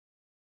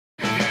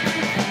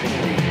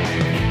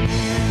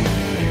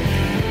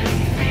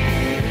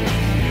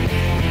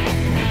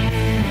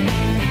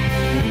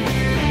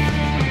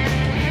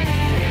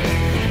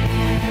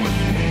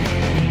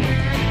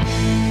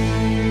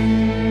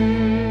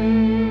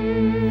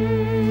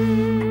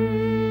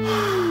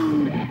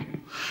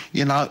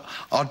You know,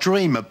 I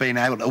dream of being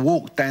able to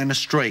walk down the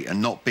street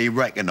and not be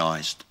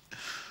recognised.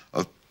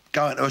 Of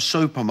going to a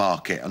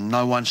supermarket and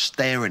no one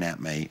staring at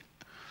me.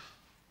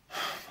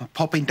 Of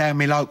popping down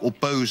my local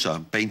boozer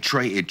and being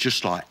treated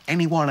just like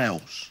anyone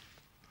else.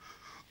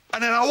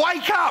 And then I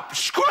wake up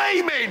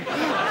screaming!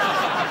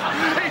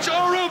 It's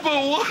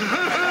horrible!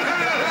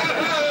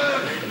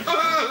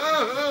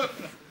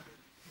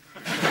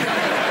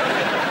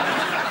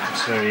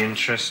 That's very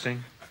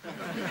interesting.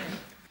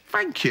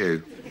 Thank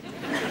you.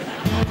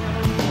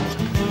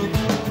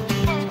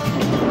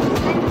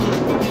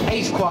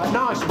 He's quite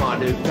nice, my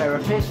new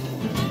therapist.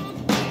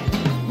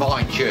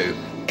 Mind you,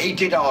 he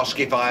did ask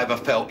if I ever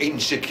felt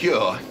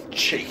insecure.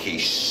 Cheeky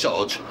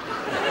sod.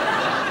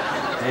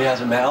 He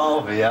hasn't met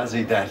Harvey, has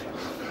he, Dad?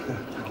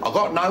 I've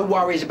got no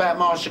worries about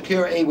my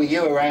security with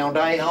you around,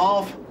 eh,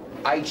 Half?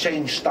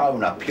 18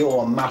 stone of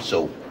pure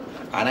muscle.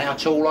 And how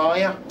tall are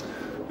you?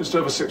 Just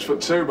over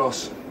 6'2",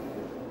 boss.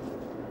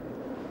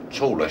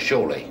 Taller,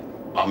 surely.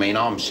 I mean,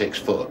 I'm 6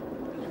 foot.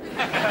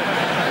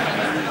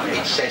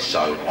 It says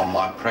so on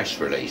my press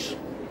release.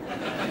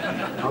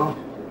 Oh.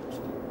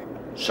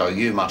 So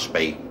you must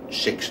be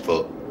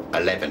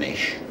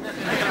 6'11"-ish,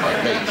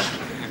 at least.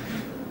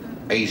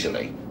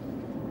 Easily.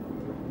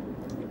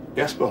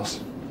 Yes, boss.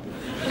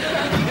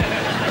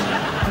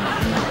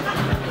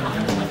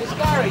 It's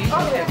Gary.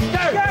 Oh, yeah.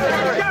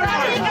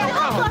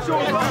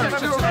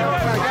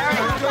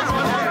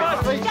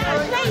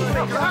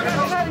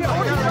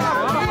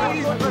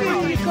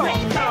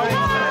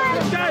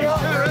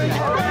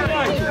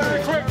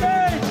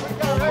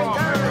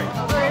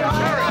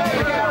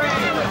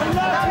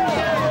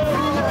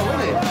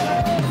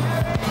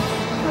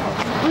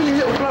 Really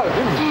little bloke,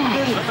 isn't he?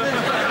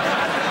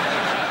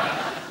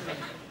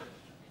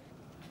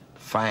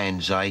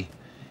 Fans, eh?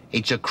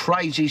 It's a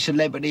crazy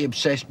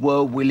celebrity-obsessed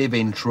world we live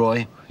in,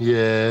 Troy.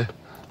 Yeah.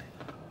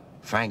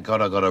 Thank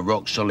God I got a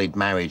rock-solid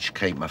marriage to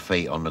keep my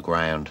feet on the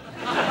ground.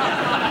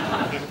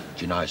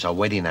 Do you know it's our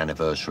wedding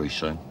anniversary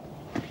soon?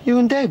 You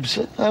and Debs,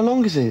 how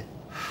long is it?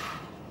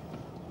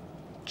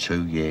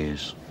 2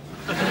 years.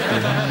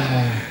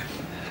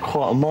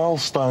 Quite a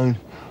milestone.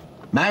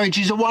 Marriage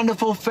is a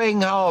wonderful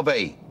thing,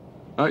 Harvey.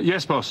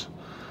 Yes, boss.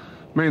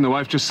 Me and the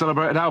wife just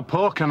celebrated our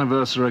pork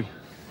anniversary.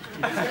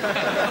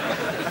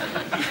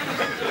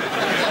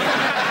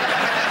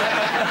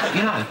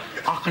 You know,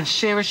 I can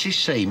seriously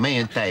see me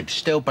and Debs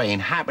still being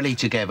happily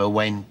together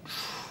when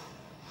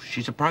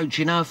she's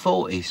approaching her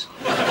 40s.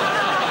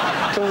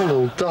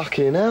 Donald,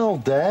 ducking hell,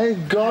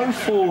 Dad. Go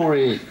for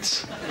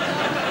it.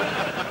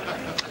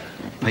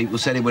 People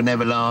said it would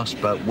never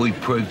last, but we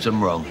proved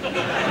them wrong.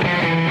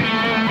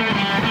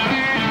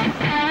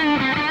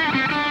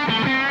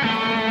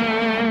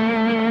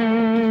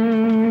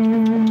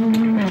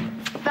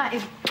 That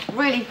is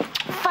really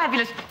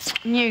fabulous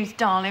news,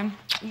 darling.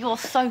 You're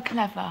so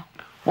clever.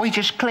 We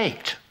just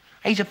clicked.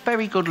 He's a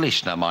very good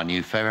listener, my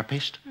new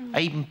therapist.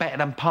 Even better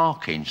than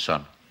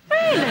Parkinson.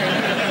 Really?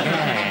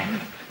 Yeah.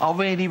 I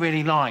really,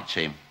 really liked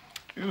him.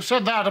 You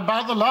said that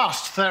about the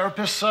last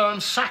therapist, sir,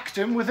 and sacked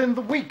him within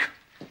the week.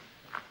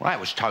 Well, that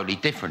was totally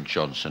different,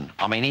 Johnson.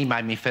 I mean, he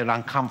made me feel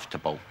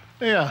uncomfortable.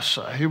 Yes,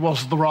 sir. He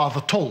was the rather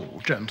tall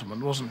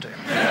gentleman, wasn't he?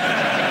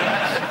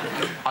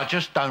 I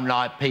just don't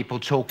like people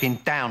talking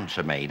down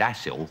to me,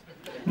 that's all.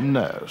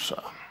 No,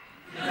 sir.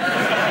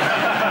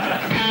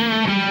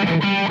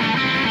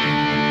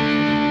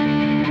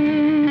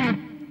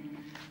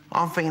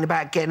 I'm thinking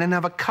about getting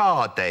another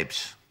car,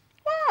 Debs.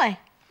 Why?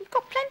 You've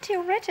got plenty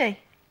already.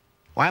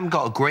 I haven't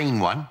got a green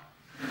one.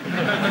 You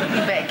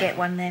better get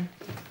one then.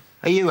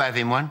 Are you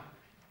having one?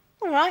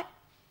 All right,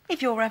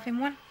 if you're having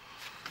one.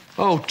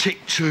 Oh, tick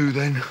 2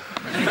 then.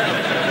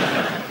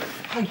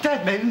 Hey,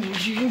 Dad, man,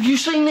 you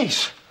seen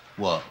this?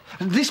 What?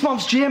 This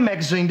month's GM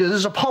magazine,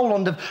 there's a poll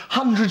on the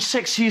 100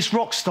 sexiest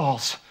rock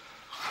stars.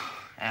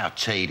 How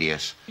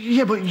tedious.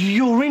 Yeah, but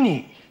you're in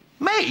it.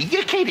 Me?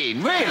 You're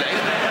kidding, really?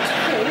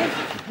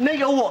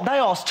 Nigga, what? They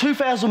asked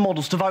 2,000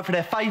 models to vote for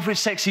their favourite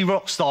sexy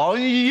rock star.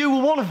 You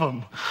were one of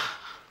them.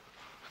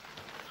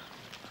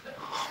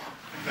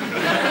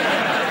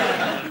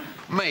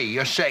 Me,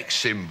 your sex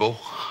symbol.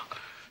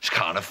 It's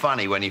kind of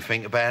funny when you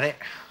think about it.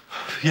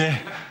 Yeah,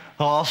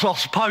 I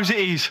suppose it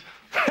is.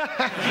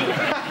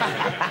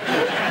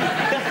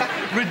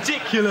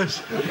 Ridiculous.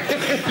 Troy,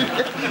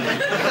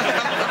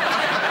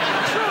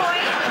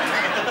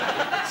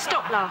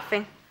 stop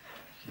laughing.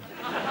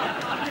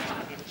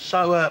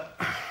 So,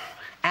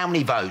 how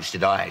many votes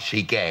did I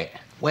actually get?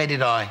 Where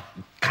did I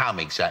come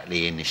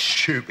exactly in this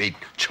stupid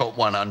top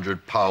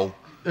 100 poll?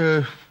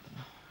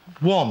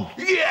 One.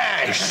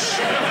 Yes!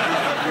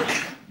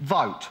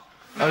 Vote.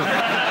 You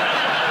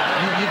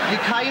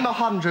came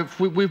 100th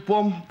with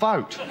one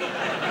vote.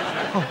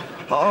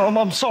 Oh,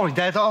 I'm sorry,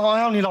 Dad.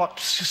 I only, like,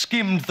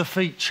 skimmed the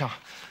feature.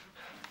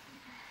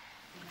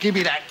 Give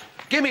me that.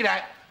 Give me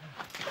that.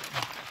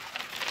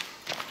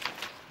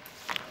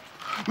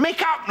 Mick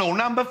Hucknall,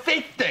 number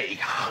 50.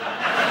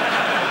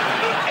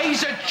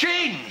 He's a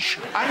ginge.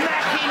 A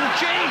knacking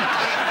ginge.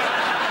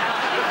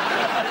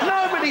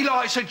 Nobody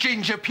likes a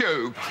ginger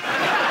pube.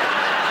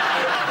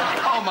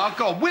 Oh, my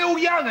God. Will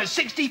Young at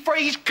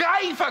 63 is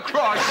gay, for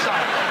Christ's sake.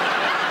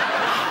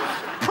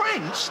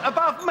 Prince,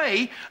 above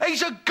me,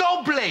 he's a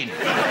goblin.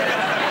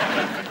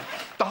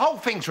 The whole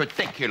thing's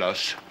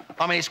ridiculous.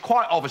 I mean, it's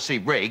quite obviously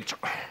rigged.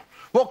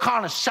 What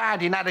kind of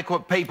sad,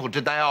 inadequate people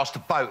did they ask to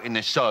vote in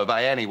this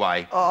survey,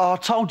 anyway? I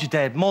told you,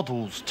 Dad,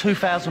 models.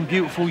 2,000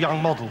 beautiful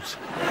young models.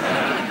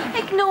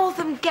 Ignore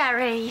them,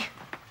 Gary.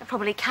 They're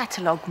probably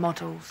catalogue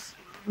models.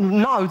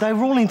 No, they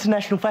were all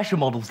international fashion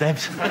models,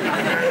 Debs.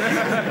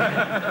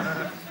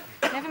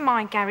 Never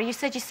mind, Gary. You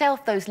said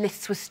yourself those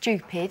lists were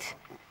stupid.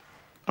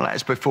 Well,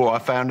 that's before I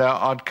found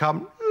out I'd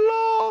come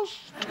last.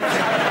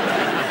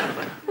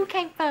 Who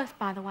came first,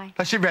 by the way?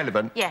 That's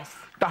irrelevant. Yes.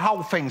 The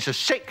whole thing's a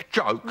sick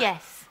joke.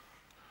 Yes.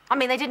 I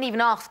mean, they didn't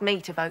even ask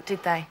me to vote,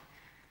 did they?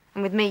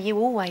 And with me, you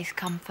always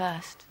come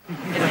first.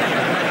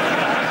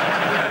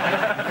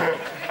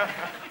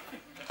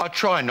 I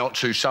try not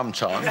to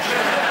sometimes.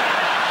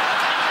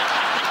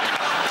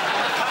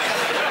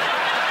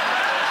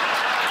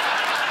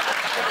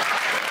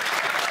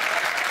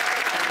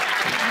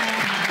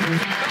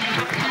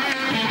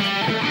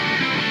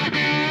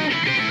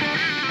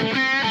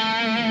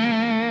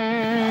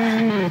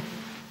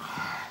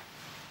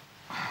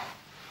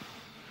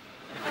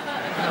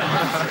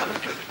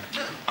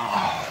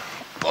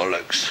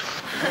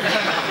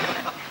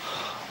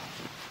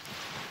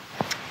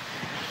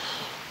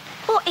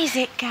 What is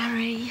it,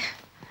 Gary?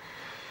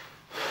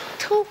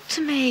 Talk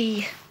to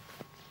me.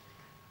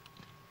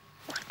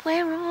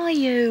 Where are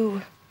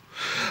you?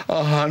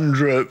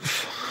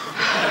 100th.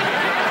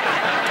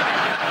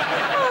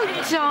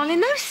 Oh, darling,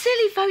 those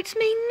silly votes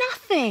mean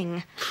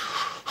nothing.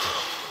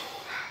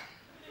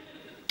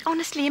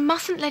 Honestly, you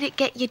mustn't let it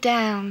get you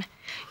down.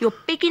 You're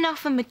big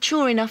enough and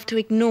mature enough to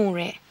ignore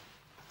it.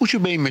 What do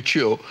you mean,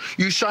 mature?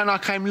 You saying I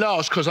came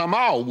last because I'm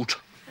old?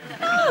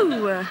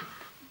 No.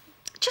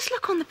 Just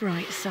look on the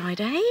bright side,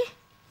 eh?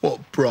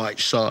 What bright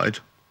side?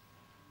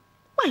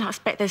 Well, I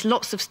expect there's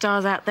lots of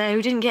stars out there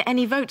who didn't get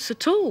any votes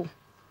at all.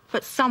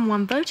 But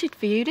someone voted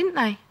for you, didn't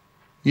they?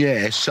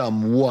 Yeah,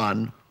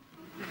 someone.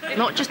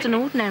 Not just an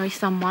ordinary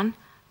someone,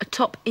 a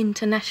top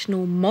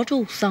international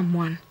model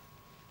someone.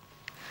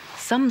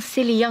 Some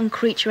silly young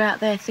creature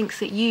out there thinks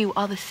that you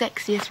are the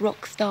sexiest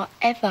rock star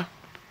ever.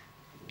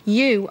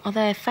 You are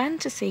their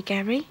fantasy,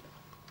 Gary.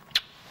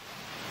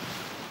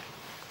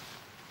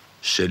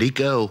 Silly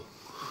girl.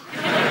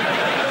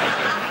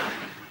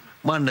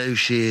 Wonder who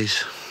she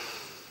is.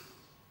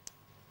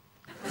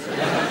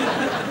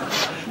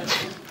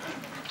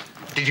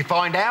 Did you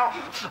find out?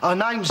 Her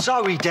name's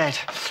Zoe, Dad.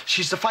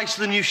 She's the face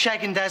of the new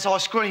Shag and Daz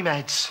ice cream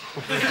ads.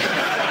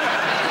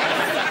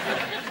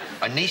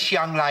 And this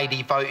young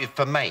lady voted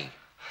for me.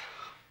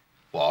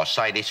 Well, I'll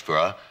say this for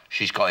her.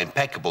 She's got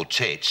impeccable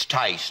tits,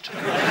 taste.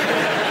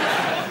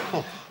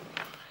 Oh,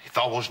 if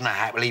I wasn't a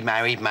happily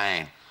married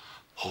man.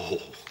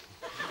 Oh,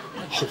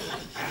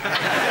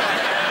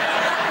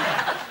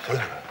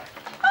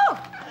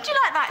 Do you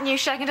like that new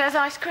Shag and Daz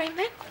ice cream,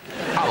 then?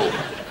 Oh,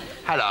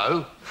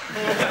 hello.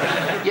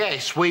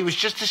 Yes, we was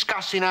just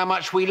discussing how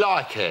much we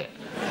like it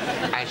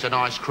as an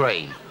ice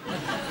cream.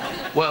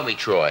 Weren't we,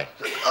 Troy?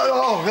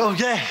 Oh,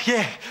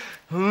 yeah.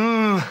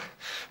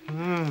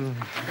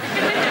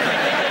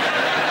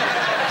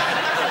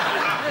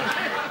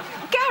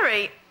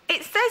 Gary,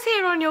 it says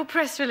here on your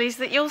press release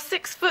that you're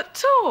 6 foot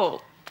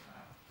tall.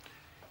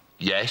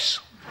 Yes.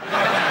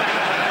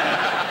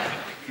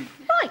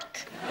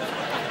 Right.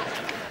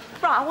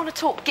 Right, I want to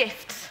talk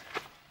gifts.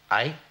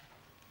 Eh?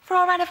 For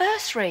our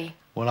anniversary.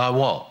 Well, I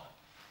what?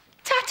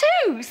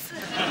 Tattoos!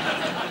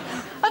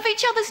 Of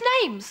each other's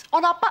names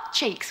on our butt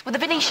cheeks with a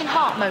Venetian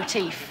heart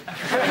motif.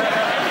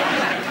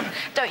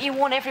 Don't you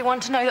want everyone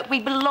to know that we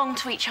belong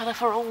to each other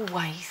for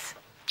always?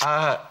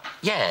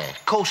 Yeah,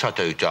 of course I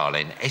do,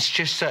 darling. It's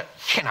just that,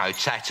 you know,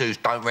 tattoos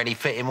don't really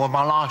fit in with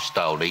my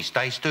lifestyle these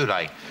days, do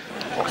they?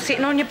 What,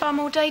 sitting on your bum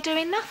all day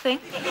doing nothing?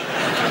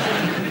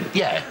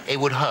 Yeah, it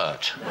would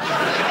hurt.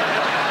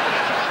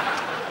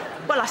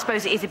 Well, I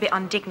suppose it is a bit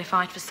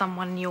undignified for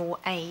someone your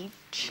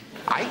age.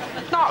 Eh?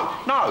 No.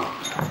 No,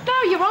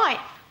 you're right.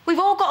 We've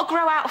all got to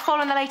grow out of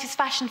following the latest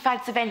fashion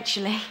fads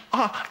eventually.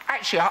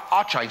 Actually,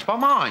 I changed my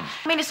mind.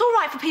 I mean, it's all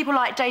right for people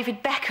like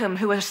David Beckham,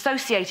 who are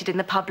associated in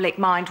the public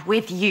mind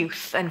with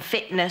youth and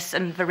fitness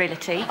and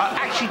virility.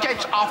 Actually,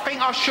 Debs, I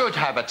think I should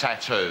have a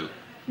tattoo.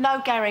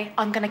 No, Gary,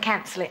 I'm going to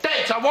cancel it.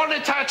 Debs, I want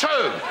a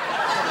tattoo!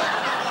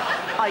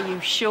 Are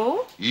you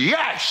sure?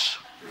 Yes!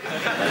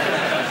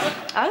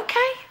 OK,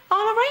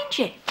 I'll arrange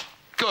it.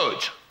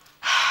 Good.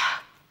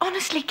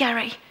 Honestly,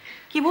 Gary,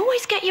 you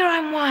always get your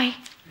own way.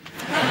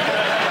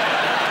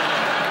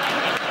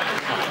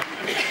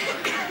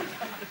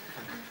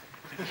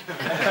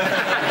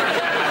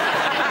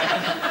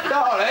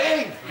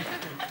 Darling!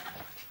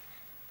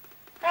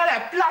 How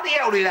the bloody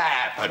hell did that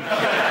happen?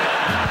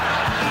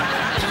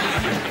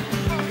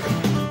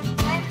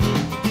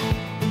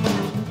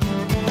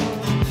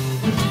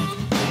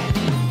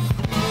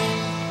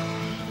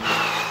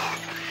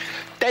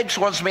 Debs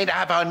wants me to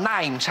have her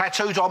name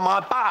tattooed on my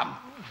bum.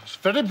 It's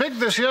very big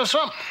this year,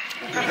 sir.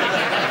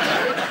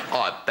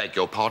 I beg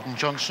your pardon,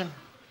 Johnson?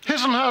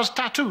 His and hers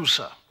tattoos,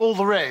 sir. All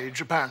the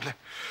rage, apparently.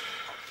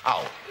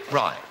 Oh,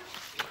 right.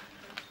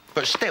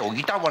 But still,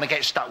 you don't want to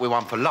get stuck with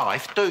one for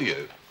life, do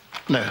you?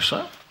 No,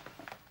 sir.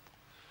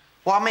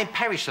 Well, I mean,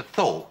 perish the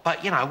thought,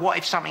 but, you know, what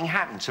if something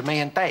happened to me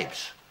and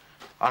Debs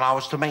and I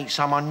was to meet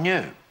someone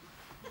new?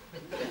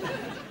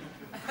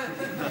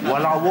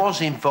 Well, I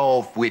was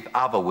involved with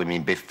other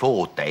women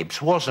before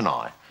Debs, wasn't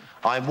I?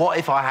 What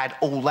if I had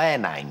all their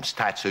names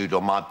tattooed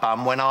on my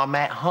bum when I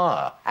met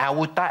her? How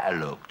would that have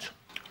looked?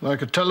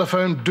 Like a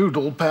telephone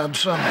doodle pad,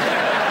 sir.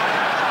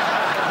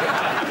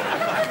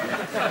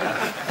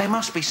 There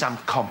must be some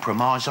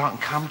compromise I can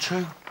come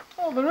to.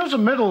 Oh, there is a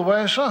middle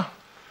way, sir.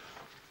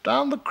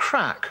 Down the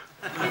crack.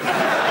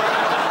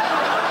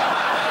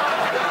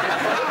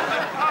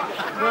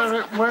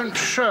 Where it won't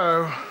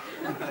show.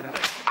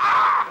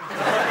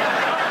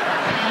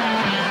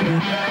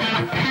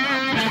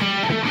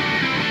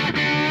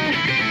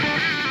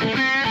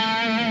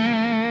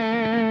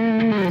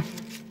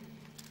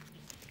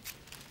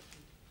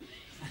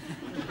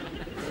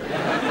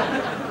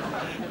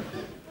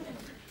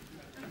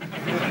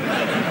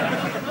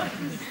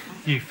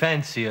 You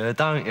fancy her,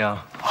 don't you?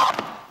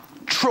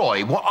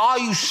 Troy, what are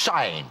you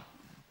saying?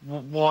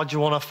 Why do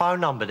you want a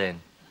phone number then?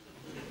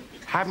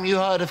 Haven't you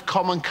heard of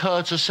common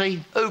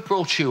courtesy? Who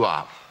brought you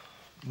up?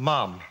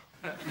 Mum.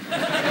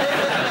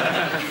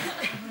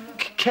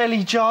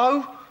 Kelly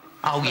Joe?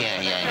 Oh,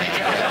 yeah.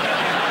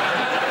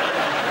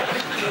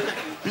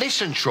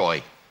 Listen,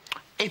 Troy,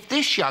 if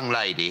this young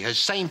lady has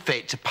seen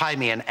fit to pay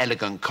me an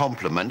elegant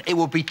compliment, it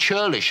would be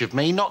churlish of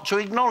me not to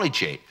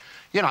acknowledge it.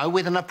 You know,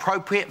 with an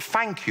appropriate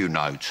thank you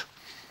note.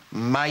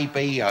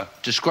 Maybe a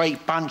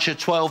discreet bunch of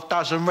 12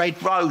 dozen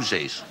red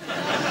roses.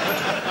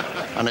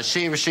 And a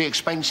seriously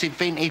expensive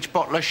vintage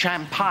bottle of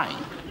champagne.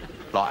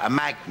 Like a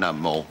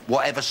Magnum or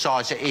whatever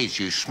size it is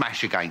you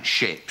smash against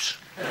ships.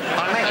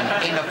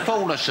 I mean, in the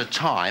fullness of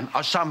time,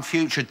 at some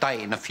future date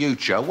in the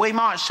future, we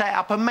might set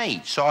up a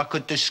meet so I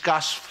could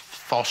discuss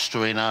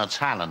fostering her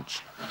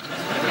talents.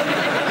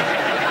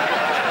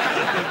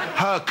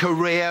 Her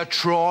career,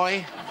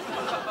 Troy.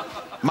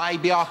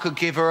 Maybe I could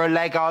give her a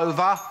leg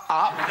over,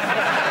 up.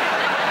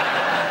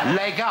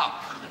 Leg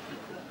up,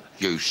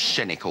 you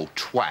cynical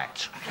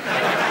twat.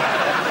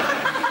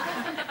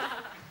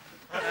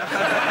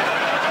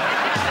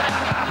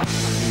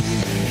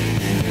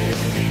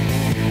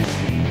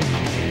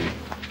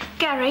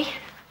 Gary,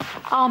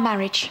 our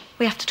marriage,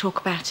 we have to talk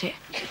about it.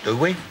 Do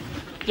we?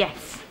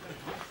 Yes.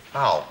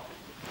 Oh.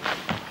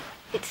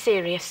 It's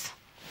serious.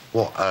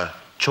 What,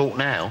 talk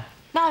now?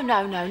 No,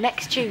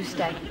 next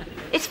Tuesday.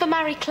 It's for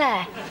Marie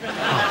Claire.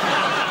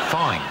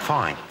 Oh,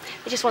 fine.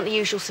 They just want the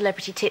usual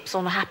celebrity tips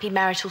on a happy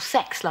marital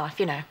sex life,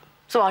 you know.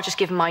 So I'll just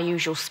give them my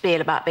usual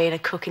spiel about being a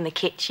cook in the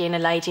kitchen, a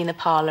lady in the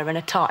parlour and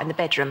a tart in the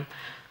bedroom.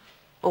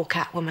 Or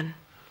Catwoman.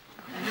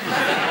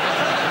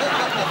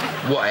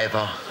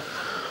 Whatever.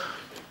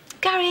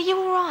 Gary, are you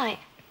all right?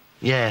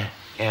 Yeah.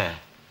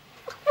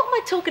 What am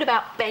I talking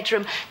about,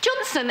 bedroom?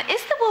 Johnson,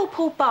 is the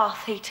whirlpool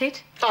bath heated?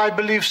 I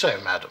believe so,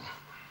 madam.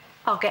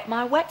 I'll get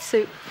my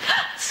wetsuit.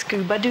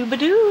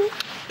 Scuba-dooba-doo.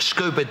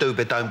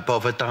 Scuba-dooba, don't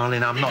bother,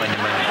 darling. I'm not in the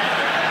mood.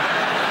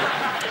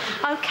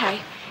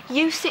 OK,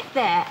 you sit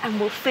there and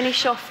we'll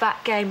finish off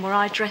that game where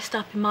I dressed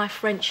up in my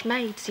French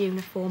maid's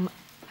uniform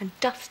and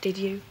dusted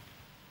you.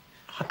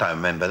 I don't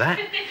remember that.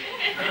 You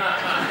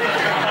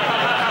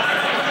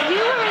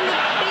were in the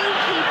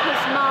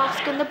beekeeper's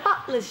mask and the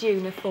butler's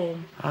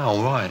uniform.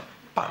 Oh, right.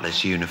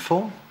 Butler's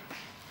uniform.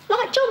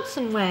 Like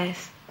Johnson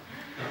wears.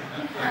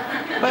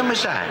 When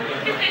was that?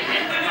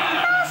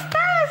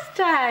 Last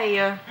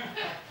Thursday.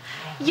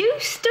 You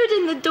stood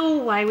in the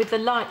doorway with the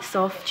lights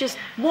off, just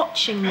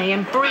watching me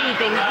and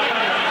breathing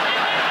heavily.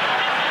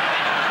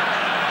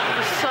 You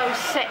were so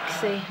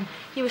sexy.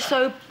 You were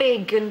so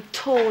big and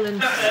tall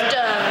and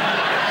stern.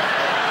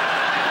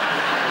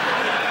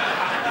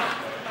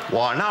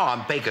 Well, I know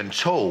I'm big and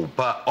tall,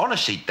 but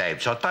honestly,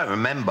 Debs, I don't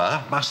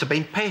remember. Must have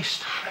been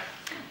pissed.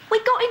 We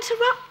got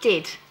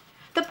interrupted.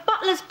 The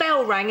butler's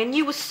bell rang and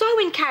you were so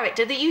in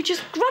character that you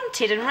just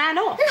grunted and ran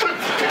off.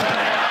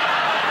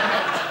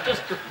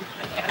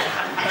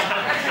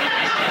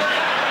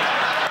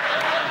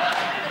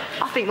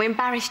 I think we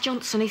embarrassed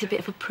Johnson. He's a bit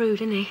of a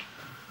prude, isn't he?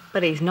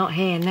 But he's not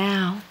here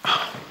now.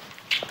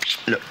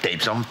 Look,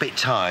 Debs, I'm a bit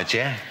tired,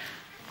 yeah?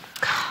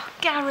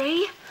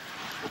 Gary,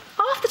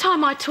 half the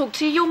time I talk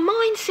to you, your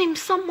mind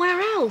seems somewhere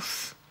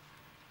else.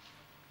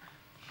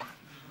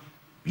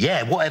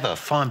 Yeah, whatever.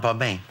 Fine by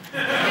me.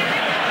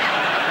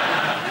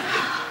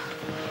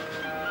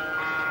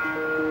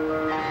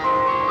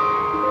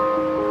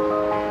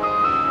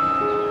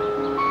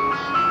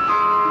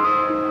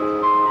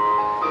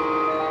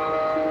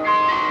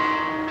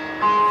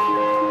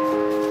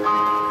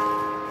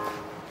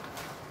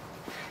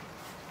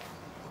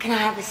 Can I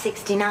have a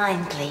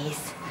 69,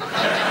 please?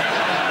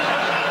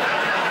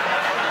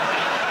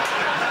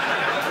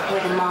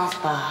 With a Mars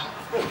bar.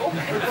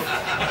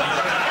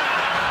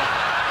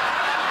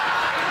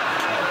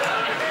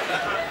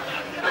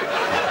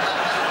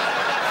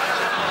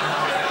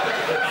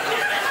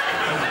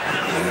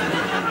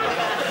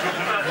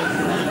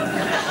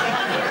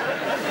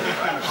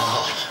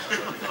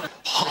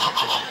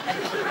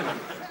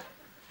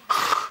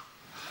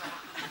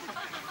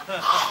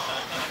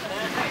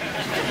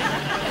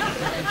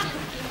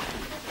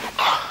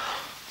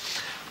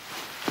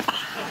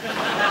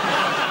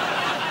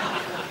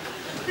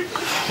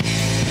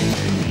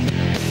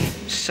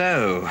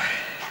 So,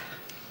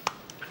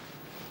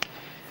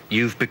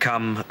 you've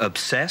become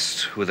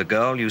obsessed with a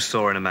girl you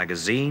saw in a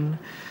magazine,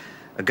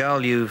 a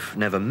girl you've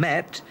never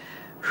met,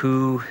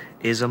 who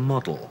is a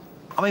model.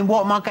 I mean,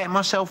 what am I getting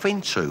myself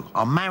into?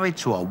 I'm married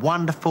to a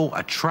wonderful,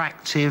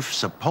 attractive,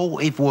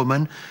 supportive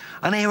woman,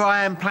 and here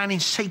I am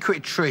planning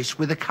secret trysts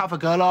with a cover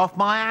girl half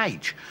my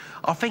age.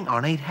 I think I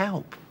need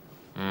help.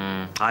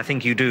 I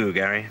think you do,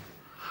 Gary.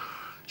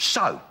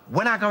 So,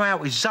 when I go out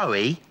with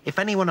Zoe, if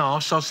anyone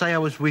asks, I'll say I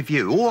was with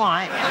you, all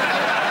right?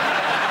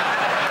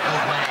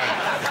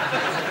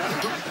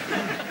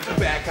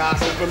 Back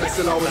eyes and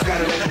listen, always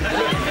gotta let you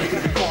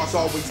grip. The car's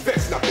always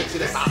fixed. Now picture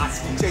that high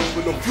ski change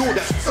with no fuel.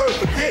 That's absurd.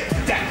 Forget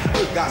that.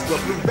 Good guys for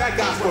blue, bad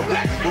guys for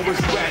black. Where was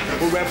you at?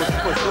 Wherever you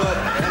first blood.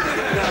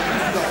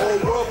 Now the whole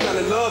world fell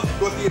in love.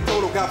 Dorothy and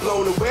Toto got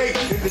blown away.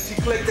 And then she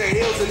clicked their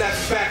heels and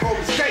that's back home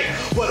to stay.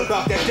 What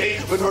about that day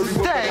when her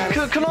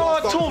Dad, can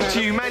I talk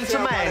to you man to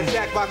man?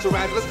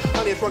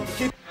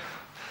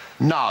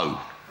 No.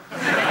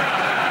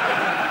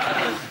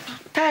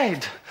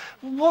 Dad,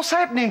 what's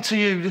happening to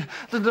you?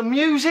 The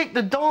music,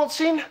 the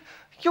dancing?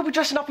 You'll be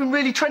dressing up in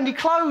really trendy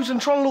clothes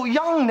and trying to look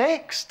young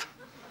next.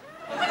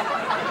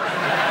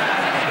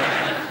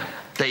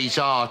 These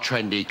are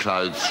trendy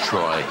clothes,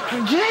 Troy.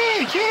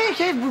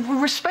 Yeah,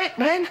 with respect,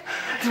 man.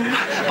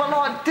 But,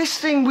 like, this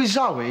thing with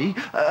Zoe,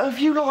 have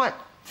you, like,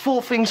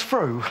 thought things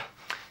through?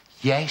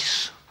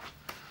 Yes.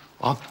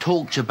 I've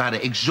talked about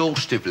it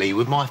exhaustively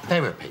with my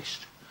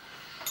therapist.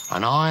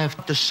 And I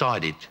have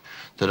decided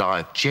that I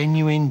have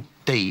genuine,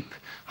 deep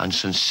and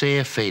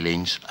sincere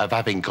feelings of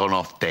having gone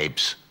off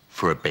Debs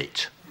for a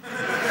bit.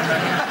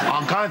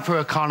 I'm going through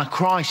a kind of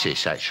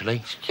crisis,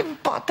 actually. Yeah,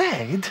 but,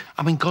 Dad...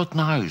 I mean, God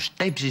knows,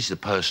 Debs is the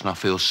person I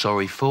feel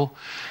sorry for.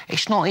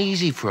 It's not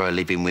easy for her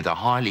living with a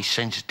highly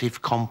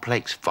sensitive,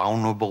 complex,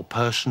 vulnerable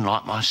person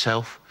like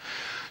myself.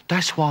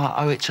 That's why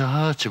I owe it to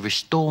her to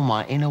restore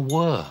my inner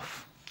worth.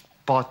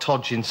 By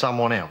todging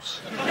someone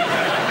else?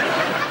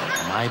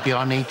 Maybe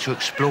I need to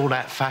explore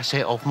that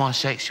facet of my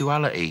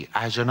sexuality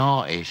as an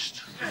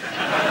artist.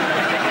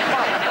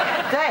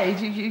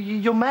 Dad,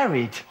 you're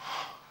married.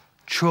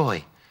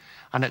 Troy,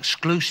 an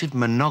exclusive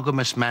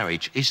monogamous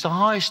marriage is the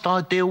highest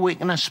ideal we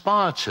can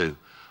aspire to.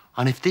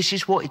 And if this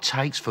is what it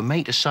takes for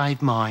me to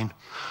save mine,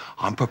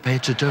 I'm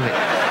prepared to do it.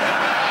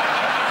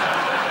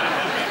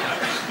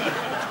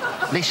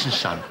 Listen,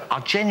 son, I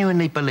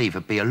genuinely believe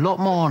it'd be a lot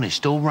more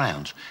honest all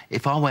round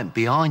if I went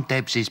behind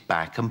Debs's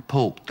back and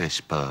porked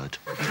this bird.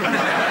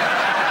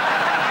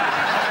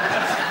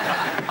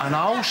 And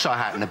I also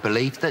happen to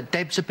believe that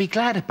Debs would be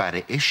glad about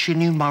it if she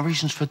knew my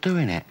reasons for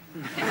doing it.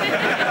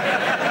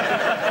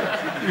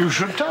 You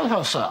should tell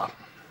her, sir.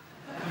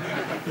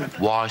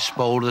 Why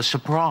spoil the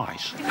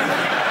surprise?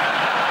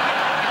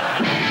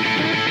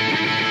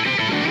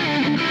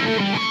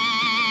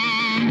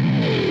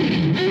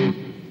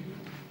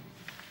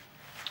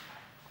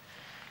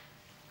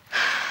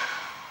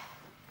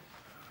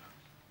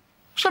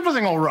 Is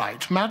everything all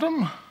right, madam?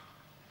 Well,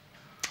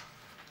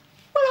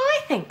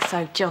 I think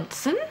so,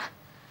 Johnson.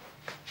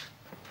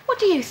 What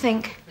do you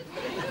think?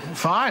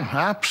 Fine,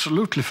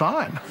 absolutely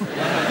fine.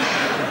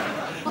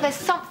 Well, there's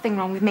something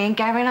wrong with me and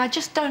Gary, and I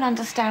just don't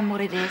understand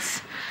what it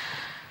is.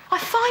 I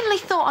finally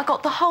thought I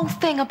got the whole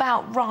thing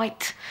about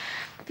right.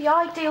 The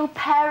ideal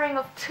pairing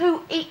of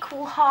two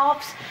equal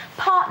halves,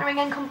 partnering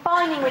and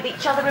combining with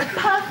each other in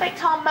perfect,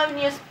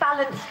 harmonious,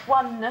 balanced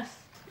oneness.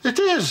 It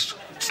is.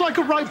 It's like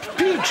a ripe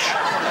peach.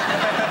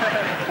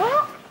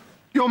 What?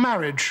 Your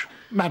marriage,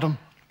 madam.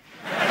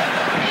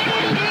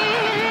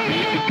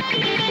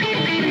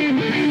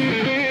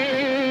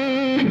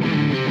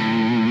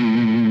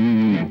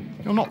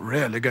 You're not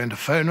really going to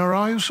phone her,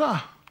 are you,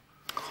 sir?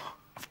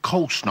 Of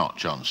course not,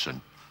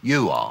 Johnson.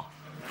 You are.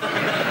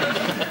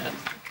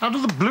 Out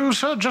of the blue,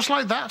 sir, just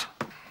like that?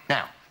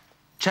 Now,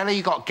 tell her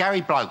you got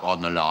Gary Bloke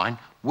on the line,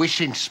 wish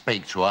him to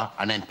speak to her,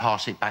 and then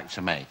pass it back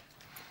to me.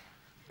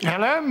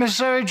 Hello, Miss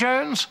Zoe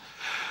Jones.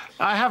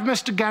 I have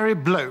Mr. Gary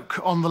Bloke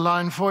on the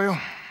line for you.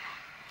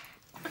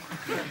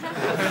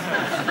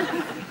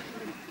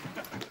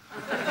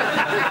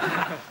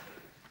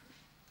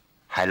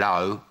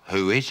 Hello,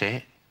 who is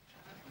it?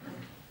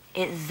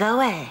 It's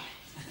Zoe.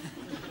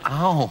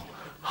 Oh,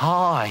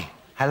 hi.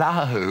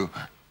 Hello.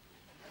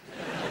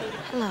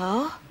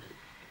 Hello.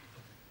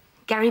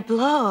 Gary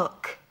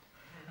Bloke.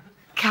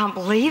 Can't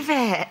believe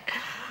it.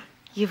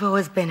 You've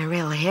always been a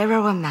real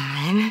hero of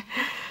mine.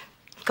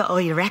 Got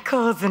all your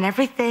records and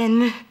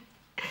everything.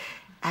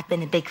 I've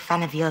been a big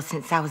fan of yours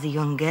since I was a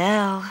young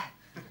girl.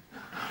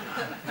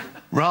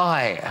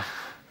 Right.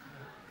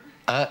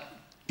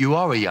 You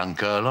are a young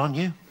girl, aren't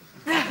you?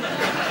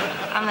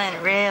 I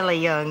meant really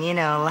young, you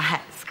know,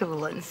 like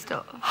school and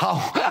stuff.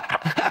 Oh.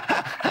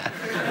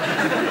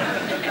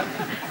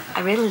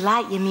 I really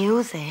like your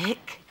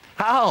music.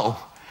 Oh,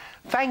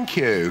 thank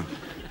you.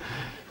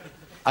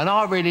 And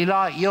I really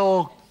like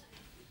your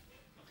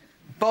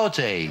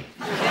body.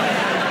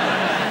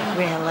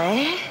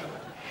 Really?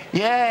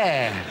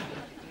 Yeah.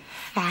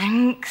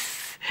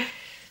 Thanks.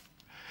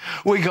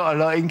 We got a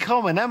lot in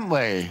common, haven't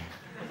we?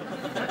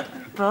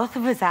 both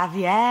of us have,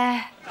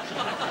 yeah.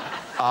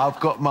 I've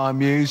got my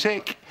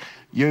music,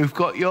 you've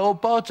got your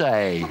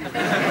body.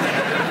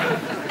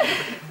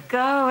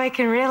 God, we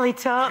can really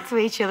talk to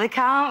each other,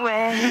 can't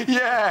we?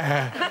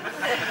 Yeah.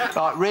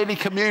 Like, really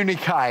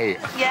communicate.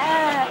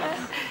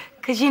 Yeah.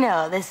 Because, you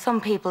know, there's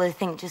some people who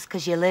think just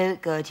because you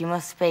look good, you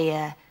must be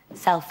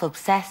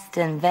self-obsessed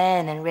and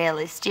vain and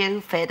really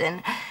stupid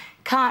and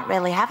can't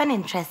really have an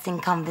interesting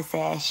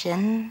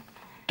conversation.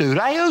 Do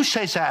they? Who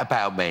says that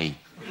about me?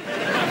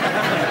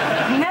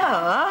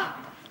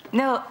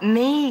 No,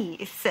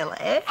 me,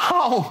 silly.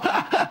 Oh,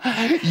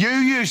 you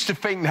used to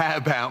think that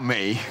about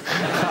me.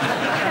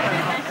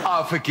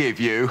 I forgive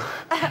you.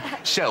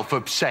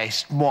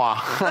 Self-obsessed, moi.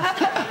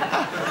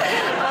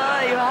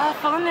 Oh, you are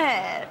funny.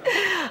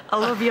 I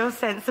love your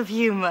sense of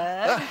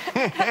humour.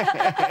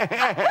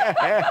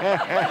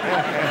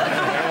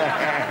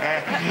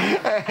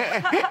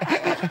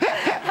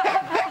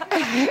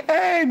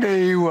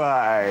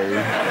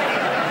 Anyway.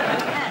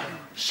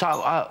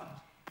 So,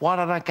 why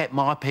don't I get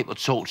my people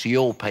to talk to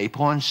your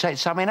people and set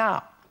something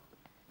up?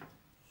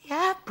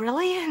 Yeah,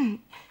 brilliant.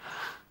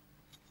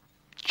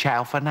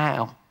 Ciao for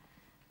now.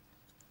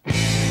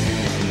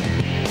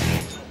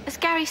 Has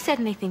Gary said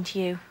anything to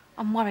you?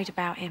 I'm worried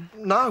about him.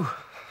 No.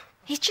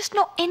 He's just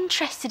not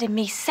interested in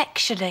me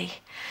sexually.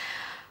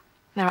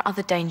 There are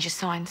other danger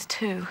signs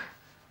too.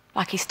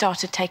 Like he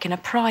started taking a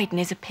pride in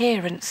his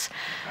appearance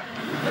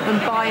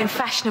and buying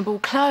fashionable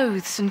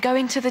clothes and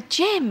going to the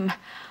gym.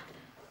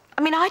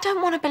 I mean, I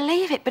don't want to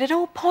believe it, but it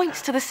all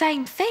points to the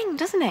same thing,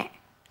 doesn't it?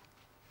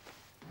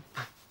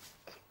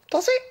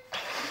 Does it?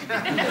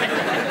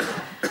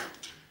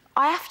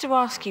 I have to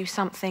ask you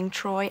something,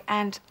 Troy,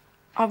 and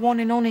I want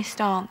an honest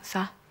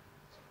answer.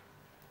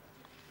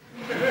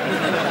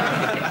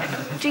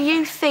 Do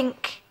you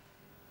think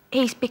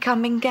he's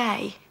becoming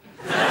gay?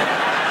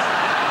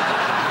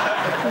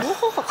 What?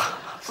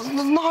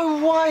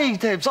 No way,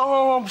 Debs.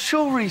 Oh, I'm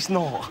sure he's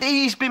not.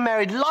 He's been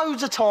married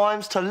loads of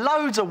times to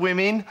loads of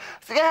women.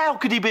 How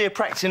could he be a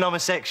practicing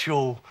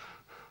homosexual?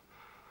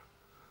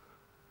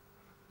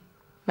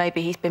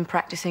 Maybe he's been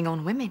practicing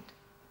on women.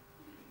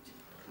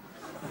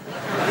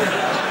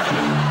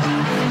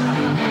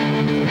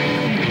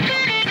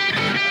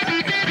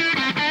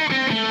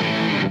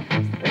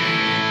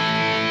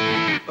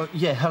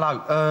 Yeah,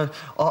 hello.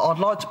 I'd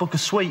like to book a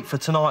suite for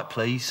tonight,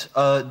 please.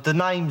 The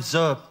name's,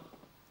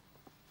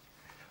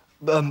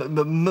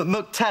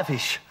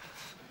 McTavish.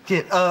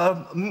 Yeah,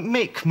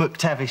 Mick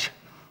McTavish.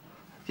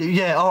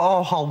 Yeah,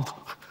 I'll hold.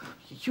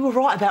 You were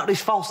right about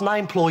this false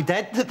name ploy,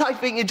 Dad. They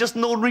think you're just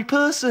an ordinary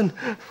person.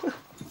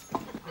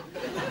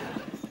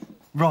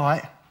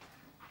 Right.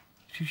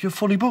 You're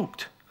fully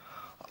booked?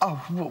 Oh,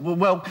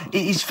 well,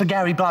 it is for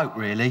Gary Bloke,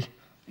 really.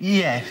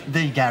 Yeah,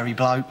 the Gary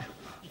Bloke.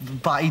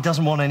 But he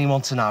doesn't want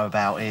anyone to know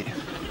about it.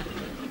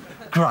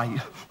 Great.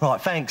 Right,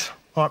 thanks.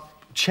 Right,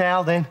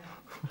 ciao, then.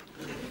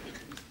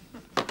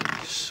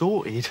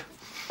 Sorted.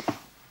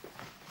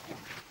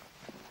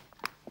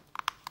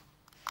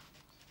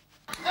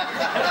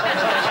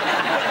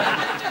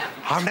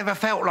 I've never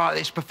felt like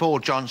this before,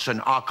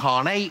 Johnson. I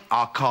can't eat,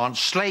 I can't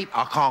sleep,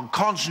 I can't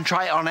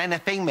concentrate on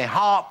anything. My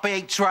heart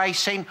beats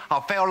racing. I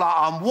feel like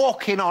I'm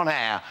walking on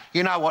air.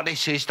 You know what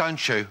this is,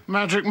 don't you?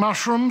 Magic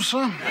mushrooms,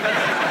 sir?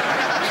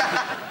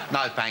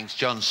 No, thanks,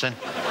 Johnson.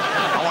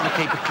 I want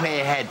to keep a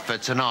clear head for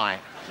tonight.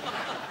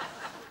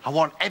 I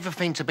want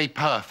everything to be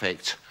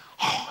perfect.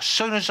 Oh, as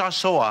soon as I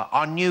saw her,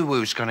 I knew we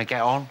was going to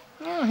get on.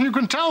 You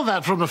can tell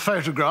that from a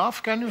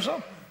photograph, can you,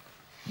 sir?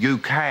 You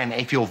can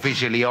if you're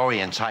visually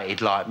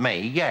orientated like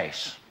me,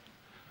 yes.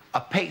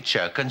 A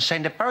picture can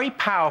send a very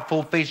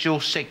powerful visual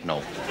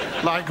signal.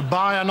 Like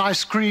buy an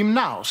ice cream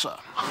now, sir?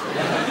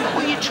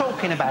 What are you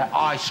talking about,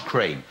 ice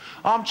cream?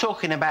 I'm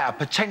talking about a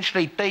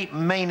potentially deep,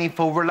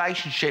 meaningful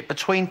relationship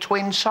between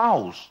twin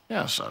souls.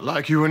 Yes, sir,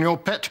 like you and your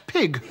pet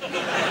pig.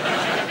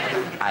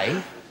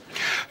 Eh?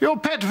 Your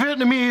pet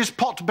Vietnamese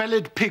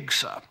pot-bellied pig,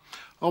 sir.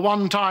 A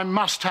one-time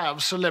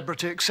must-have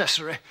celebrity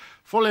accessory.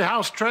 Fully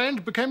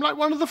house-trained, became like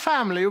one of the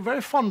family. You're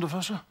very fond of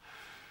her, sir.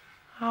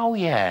 Oh,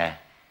 yeah.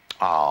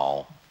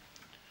 Oh.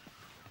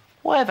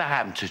 Whatever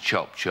happened to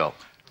Chop Chop?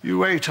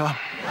 You ate her.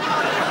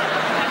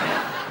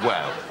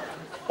 Well,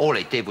 all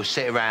it did was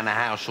sit around the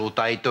house all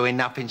day doing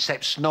nothing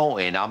except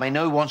snorting. I mean,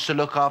 who wants to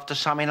look after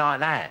something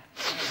like that?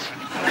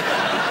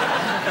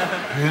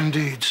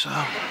 Indeed,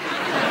 sir.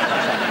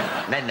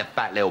 And then the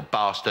fat little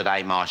bastard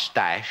ate my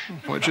stash.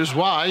 Which is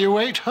why you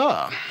ate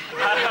her.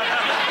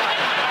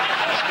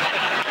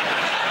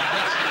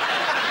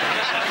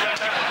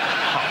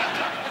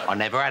 I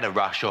never had a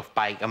rush off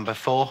bacon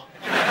before.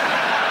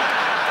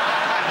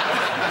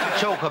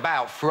 Talk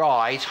about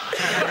fried.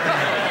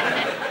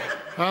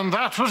 And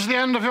that was the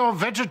end of your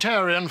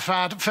vegetarian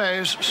fad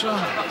phase, sir.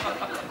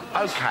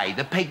 OK,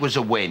 the pig was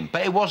a win,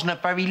 but it wasn't a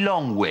very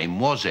long win,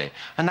 was it?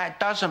 And that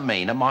doesn't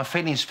mean that my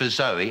feelings for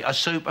Zoe are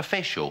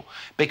superficial,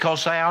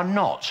 because they are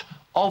not,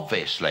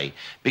 obviously.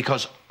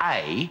 Because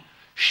A,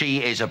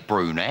 she is a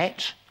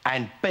brunette,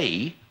 and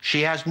B,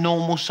 she has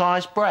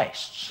normal-sized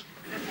breasts.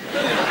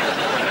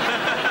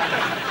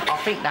 I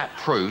think that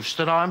proves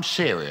that I'm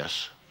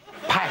serious.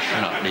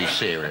 Passionately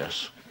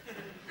serious.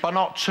 But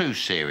not too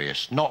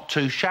serious. Not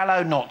too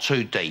shallow, not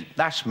too deep.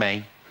 That's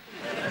me.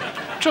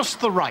 Just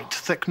the right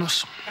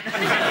thickness.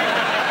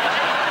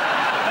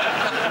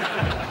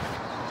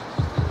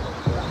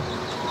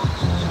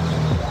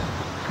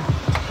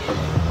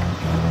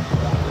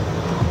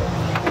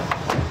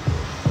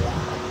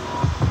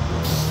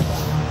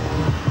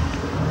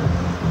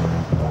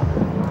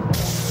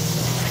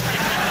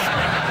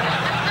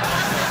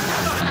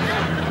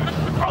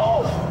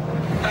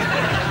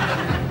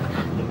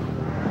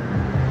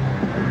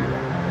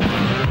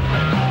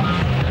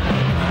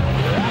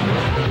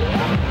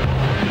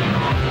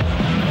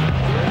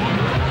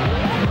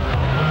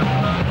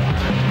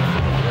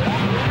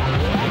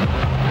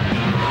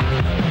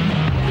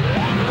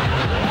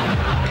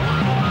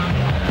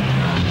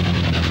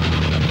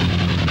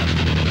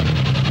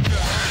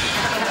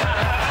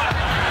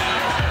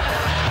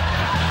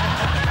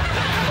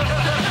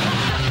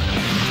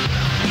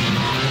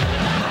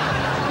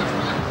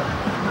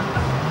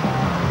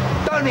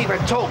 Don't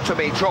even talk to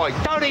me, Troy.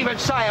 Don't even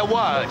say a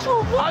word.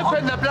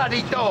 Open the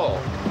bloody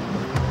door.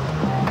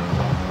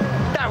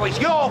 That was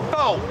your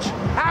fault.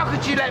 How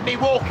could you let me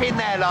walk in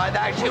there like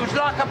that? She was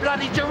like a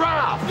bloody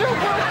giraffe. I'm going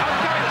to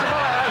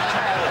my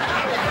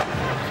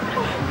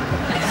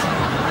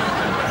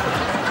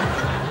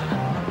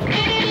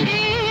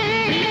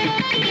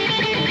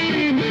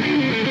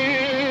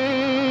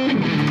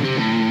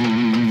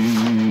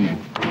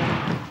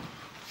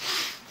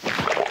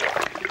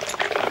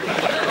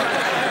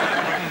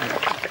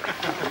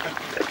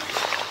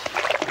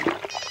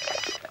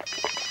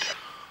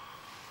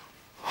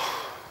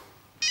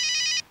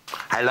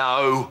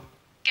Hello?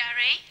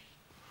 Gary?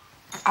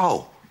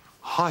 Oh,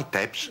 hi,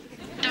 Debs.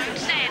 Don't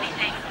say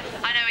anything.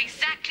 I know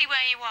exactly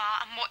where you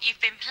are and what you've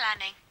been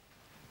planning.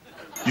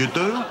 You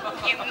do?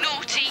 You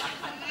naughty,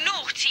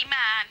 naughty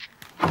man.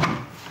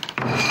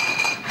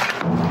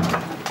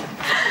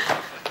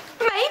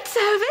 Maid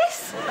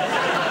service?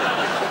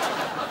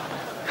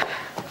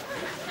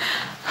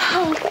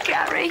 Oh,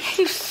 Gary,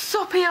 you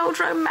soppy old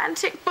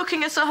romantic,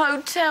 booking us a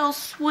hotel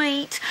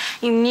suite.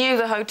 You knew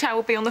the hotel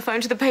would be on the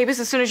phone to the papers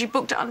as soon as you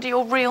booked it under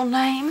your real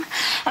name.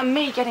 And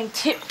me getting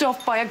tipped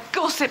off by a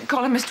gossip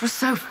columnist was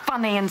so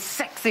funny and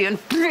sexy and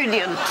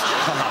brilliant.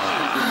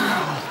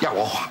 Yeah,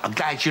 well, I'm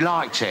glad you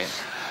liked it.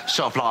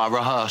 Sort of like a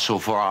rehearsal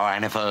for our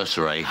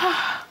anniversary.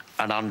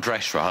 An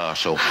undress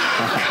rehearsal.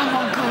 Come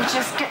on,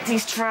 gorgeous, get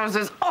these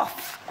trousers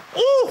off.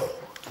 Ooh!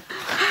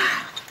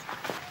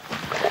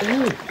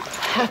 Ooh,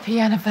 happy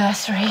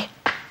anniversary.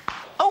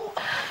 Oh,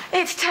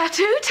 it's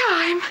tattoo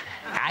time.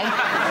 Hey?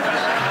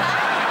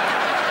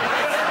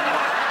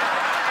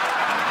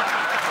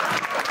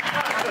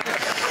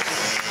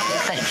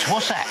 Debs,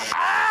 what's that?